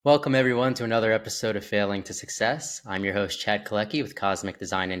Welcome, everyone, to another episode of Failing to Success. I'm your host, Chad Kalecki with Cosmic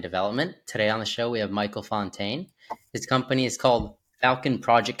Design and Development. Today on the show, we have Michael Fontaine. His company is called Falcon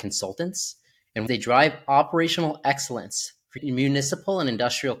Project Consultants, and they drive operational excellence for municipal and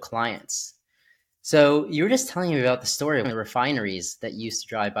industrial clients. So you were just telling me about the story of the refineries that you used to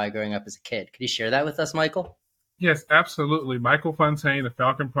drive by growing up as a kid. Could you share that with us, Michael? Yes, absolutely. Michael Fontaine, the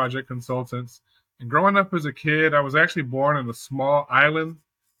Falcon Project Consultants. And growing up as a kid, I was actually born in a small island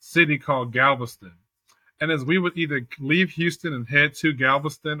city called Galveston. And as we would either leave Houston and head to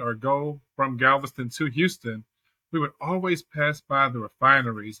Galveston or go from Galveston to Houston, we would always pass by the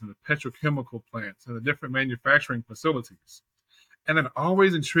refineries and the petrochemical plants and the different manufacturing facilities. And it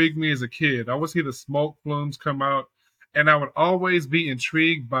always intrigued me as a kid. I would see the smoke plumes come out, and I would always be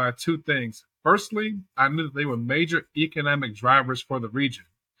intrigued by two things. Firstly, I knew that they were major economic drivers for the region.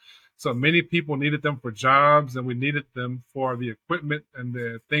 So many people needed them for jobs, and we needed them for the equipment and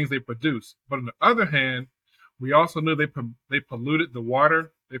the things they produce. But on the other hand, we also knew they polluted the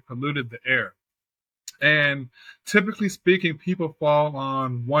water, they polluted the air. And typically speaking, people fall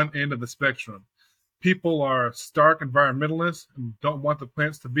on one end of the spectrum. People are stark environmentalists and don't want the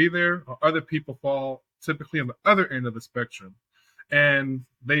plants to be there, or other people fall typically on the other end of the spectrum and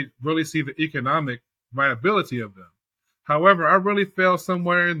they really see the economic viability of them. However, I really fell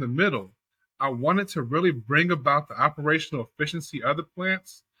somewhere in the middle. I wanted to really bring about the operational efficiency of the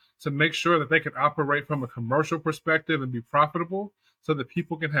plants to make sure that they could operate from a commercial perspective and be profitable so that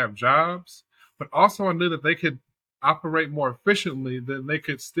people can have jobs. But also I knew that they could operate more efficiently, then they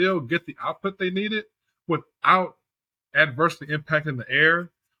could still get the output they needed without adversely impacting the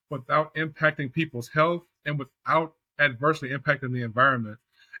air, without impacting people's health, and without adversely impacting the environment.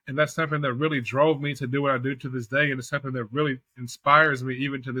 And that's something that really drove me to do what I do to this day. And it's something that really inspires me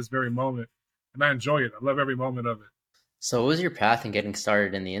even to this very moment. And I enjoy it. I love every moment of it. So what was your path in getting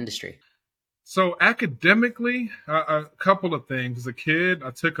started in the industry? So academically, a couple of things. As a kid,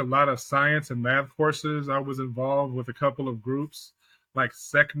 I took a lot of science and math courses. I was involved with a couple of groups like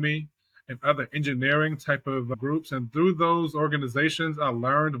SECME and other engineering type of groups. And through those organizations, I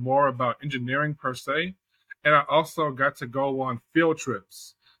learned more about engineering per se. And I also got to go on field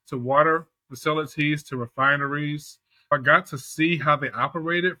trips to water facilities, to refineries. I got to see how they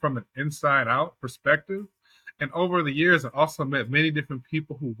operated from an inside out perspective. And over the years, I also met many different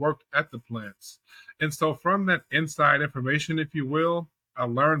people who worked at the plants. And so from that inside information, if you will, I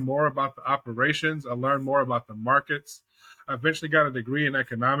learned more about the operations. I learned more about the markets. I eventually got a degree in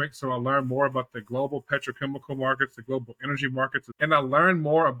economics, so I learned more about the global petrochemical markets, the global energy markets. And I learned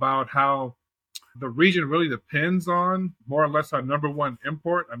more about how the region really depends on more or less our number one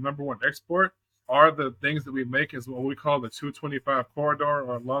import, our number one export are the things that we make is what we call the 225 corridor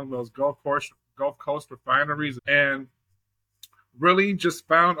or along those Gulf Coast refineries, and really just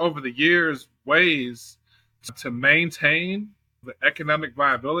found over the years ways to maintain the economic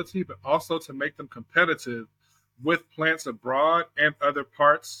viability, but also to make them competitive with plants abroad and other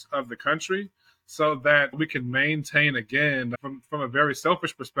parts of the country so that we can maintain, again, from a very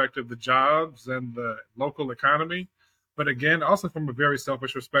selfish perspective, the jobs and the local economy. But again, also from a very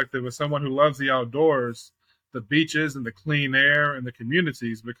selfish perspective, as someone who loves the outdoors, the beaches and the clean air and the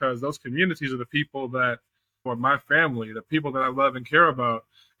communities, because those communities are the people that are my family, the people that I love and care about.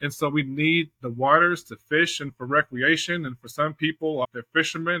 And so we need the waters to fish and for recreation. And for some people, they're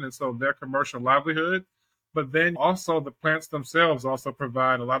fishermen, and so their commercial livelihood. But then also the plants themselves also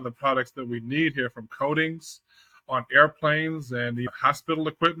provide a lot of the products that we need here, from coatings on airplanes and the hospital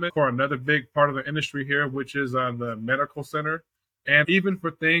equipment for another big part of the industry here, which is the medical center. And even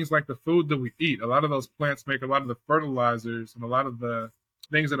for things like the food that we eat, a lot of those plants make a lot of the fertilizers and a lot of the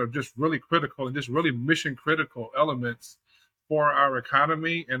things that are just really critical and just really mission critical elements for our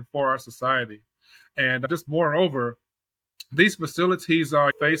economy and for our society. And just moreover, these facilities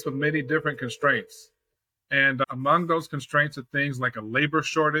are faced with many different constraints. And among those constraints are things like a labor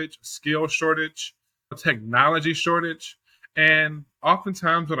shortage, skill shortage, a technology shortage. And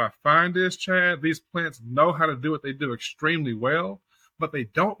oftentimes what I find is, Chad, these plants know how to do what they do extremely well, but they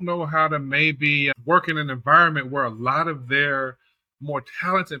don't know how to maybe work in an environment where a lot of their more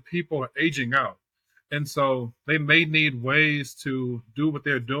talented people are aging out. And so they may need ways to do what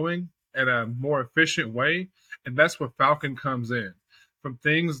they're doing at a more efficient way. And that's where Falcon comes in. From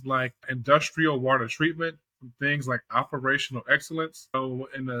things like industrial water treatment, from things like operational excellence. So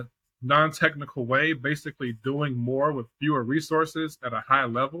in a non-technical way, basically doing more with fewer resources at a high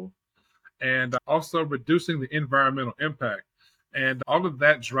level, and also reducing the environmental impact. And all of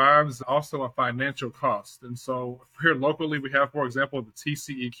that drives also a financial cost. And so here locally, we have, for example, the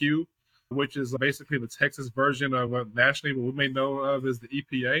TCEQ which is basically the Texas version of what nationally what we may know of as the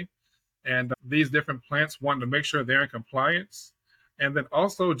EPA. And these different plants want to make sure they're in compliance. And then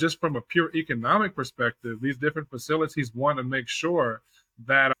also, just from a pure economic perspective, these different facilities want to make sure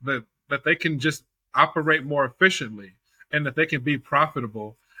that they can just operate more efficiently and that they can be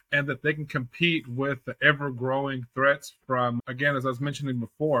profitable and that they can compete with the ever-growing threats from, again, as I was mentioning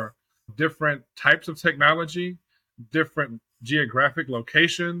before, different types of technology, different geographic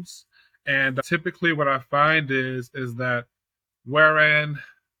locations. And typically what I find is that wherein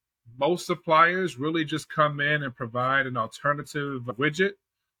most suppliers really just come in and provide an alternative widget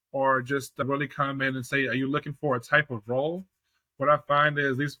or just really come in and say, are you looking for a type of role? What I find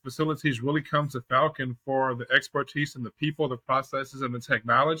is these facilities really come to Falcon for the expertise and the people, the processes, and the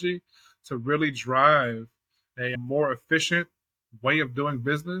technology to really drive a more efficient way of doing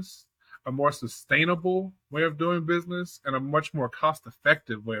business, a more sustainable way of doing business, and a much more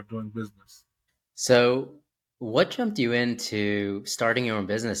cost-effective way of doing business. So, what jumped you into starting your own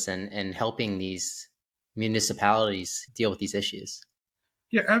business and helping these municipalities deal with these issues?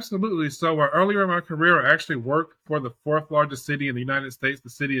 Yeah, absolutely. So earlier in my career, I actually worked for the fourth largest city in the United States, the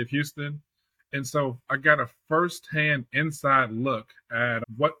city of Houston. And so I got a firsthand inside look at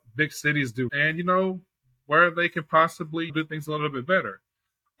what big cities do and, where they can possibly do things a little bit better.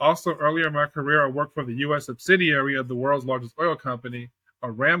 Also, earlier in my career, I worked for the U.S. subsidiary of the world's largest oil company,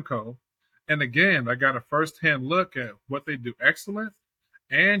 Aramco. And again, I got a firsthand look at what they do excellent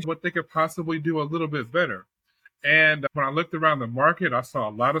and what they could possibly do a little bit better. And when I looked around the market, I saw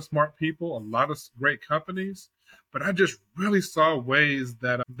a lot of smart people, a lot of great companies, but I just really saw ways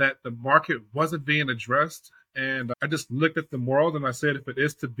that the market wasn't being addressed. And I just looked at the world and I said, if it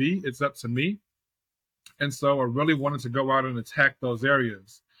is to be, it's up to me. And so I really wanted to go out and attack those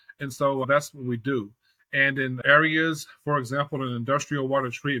areas. And so that's what we do. And in areas, for example, in industrial water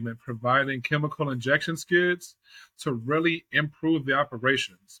treatment, providing chemical injection skids to really improve the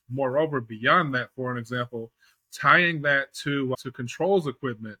operations. Moreover, beyond that, for an example, tying that to controls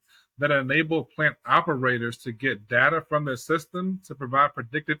equipment that enable plant operators to get data from their system to provide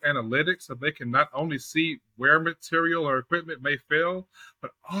predictive analytics so they can not only see where material or equipment may fail,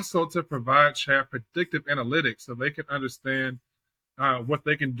 but also to provide predictive analytics so they can understand what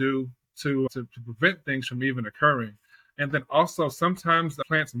they can do to prevent things from even occurring. And then also sometimes the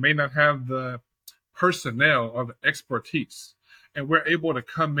plants may not have the personnel or the expertise. And we're able to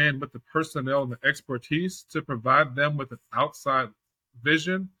come in with the personnel and the expertise to provide them with an outside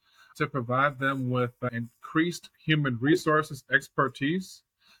vision, to provide them with increased human resources expertise,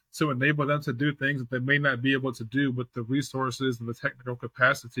 to enable them to do things that they may not be able to do with the resources and the technical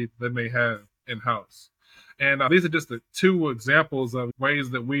capacity that they may have in-house. And these are just the two examples of ways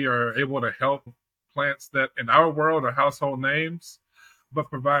that we are able to help plants that in our world are household names, but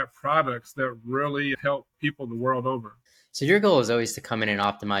provide products that really help people the world over. So your goal is always to come in and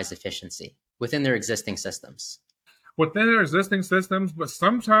optimize efficiency within their existing systems. Within their existing systems, but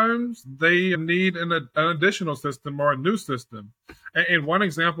sometimes they need an additional system or a new system. And one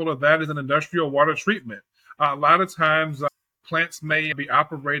example of that is an industrial water treatment. A lot of times, plants may be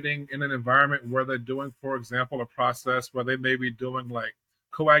operating in an environment where they're doing, for example, a process where they may be doing like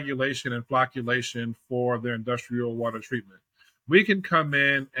coagulation and flocculation for their industrial water treatment. We can come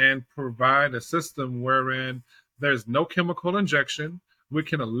in and provide a system wherein there's no chemical injection. We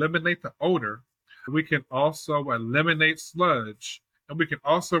can eliminate the odor. We can also eliminate sludge, and we can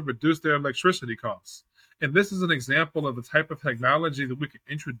also reduce their electricity costs. And this is an example of the type of technology that we can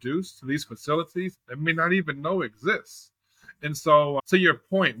introduce to these facilities that may not even know exists. And so, to your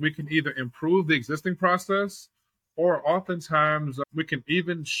point, we can either improve the existing process, or oftentimes we can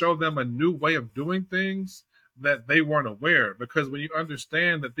even show them a new way of doing things that they weren't aware. Because when you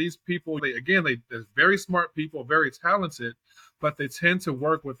understand that they're very smart people, very talented, but they tend to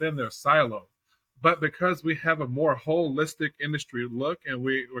work within their silo. But because we have a more holistic industry look and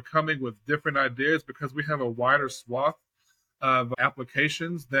we're coming with different ideas because we have a wider swath of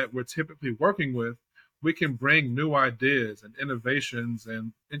applications that we're typically working with, we can bring new ideas and innovations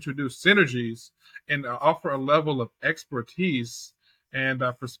and introduce synergies and offer a level of expertise and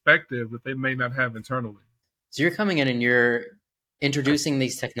perspective that they may not have internally. So you're coming in and you're introducing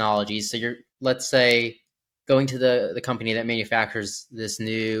these technologies. So you're, let's say, going to the company that manufactures this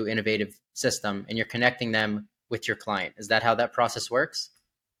new innovative system and you're connecting them with your client. Is that how that process works?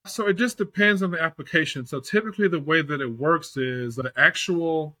 So it just depends on the application. So typically the way that it works is the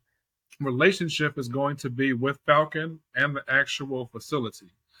actual relationship is going to be with Falcon and the actual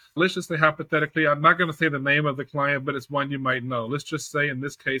facility. Let's just say hypothetically, I'm not going to say the name of the client, but it's one you might know. Let's just say in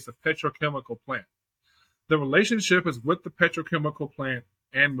this case, a petrochemical plant. The relationship is with the petrochemical plant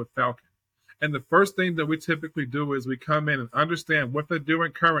and with Falcon. And the first thing that we typically do is we come in and understand what they're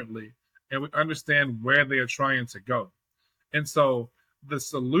doing currently, and we understand where they are trying to go. And so the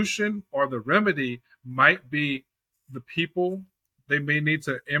solution or the remedy might be the people they may need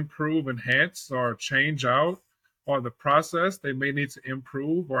to improve, enhance, or change out, or the process they may need to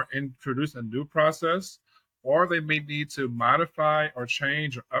improve or introduce a new process, or they may need to modify or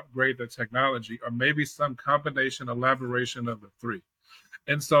change or upgrade the technology, or maybe some combination, elaboration of the three.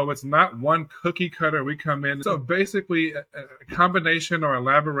 And so it's not one cookie cutter. We come in. So basically, a combination or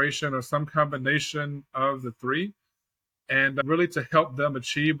elaboration or some combination of the three, and really to help them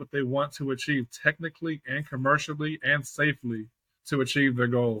achieve what they want to achieve technically and commercially and safely to achieve their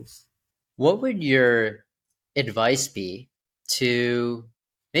goals. What would your advice be to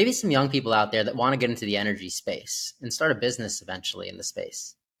maybe some young people out there that want to get into the energy space and start a business eventually in the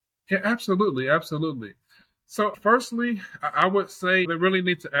space? Yeah, absolutely. Absolutely. So, firstly, I would say they really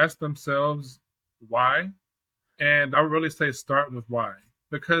need to ask themselves why. And I would really say start with why,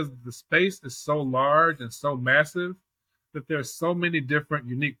 because the space is so large and so massive that there's so many different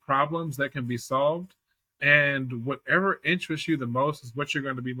unique problems that can be solved. And whatever interests you the most is what you're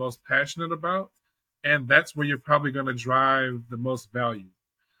going to be most passionate about. And that's where you're probably going to drive the most value.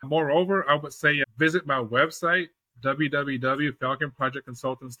 Moreover, I would say visit my website,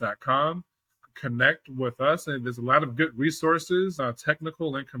 www.falconprojectconsultants.com. Connect with us. And there's a lot of good resources,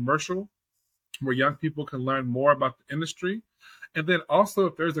 technical and commercial, where young people can learn more about the industry. And then also,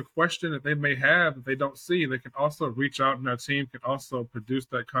 if there's a question that they may have that they don't see, they can also reach out, and our team can also produce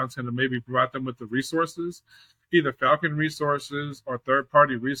that content and maybe provide them with the resources, either Falcon resources or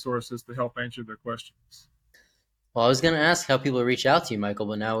third-party resources to help answer their questions. Well, I was going to ask how people reach out to you, Michael,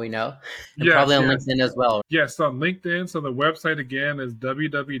 but now we know. And Yes, probably on yes. LinkedIn as well. Yes, on LinkedIn. So the website again is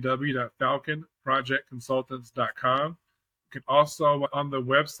www.falconprojectconsultants.com. You can also, on the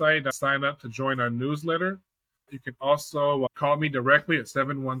website, sign up to join our newsletter. You can also call me directly at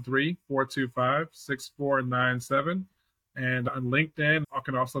 713-425-6497. And on LinkedIn, I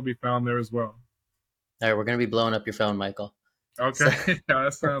can also be found there as well. All right, we're going to be blowing up your phone, Michael. Okay. So, Yeah,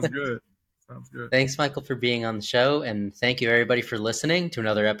 that sounds good. Sounds good. thanks, Michael, for being on the show. And thank you, everybody, for listening to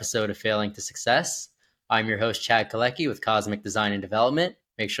another episode of Failing to Success. I'm your host, Chad Kalecki with Cosmic Design and Development.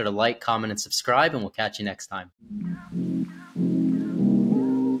 Make sure to like, comment, and subscribe, and we'll catch you next time.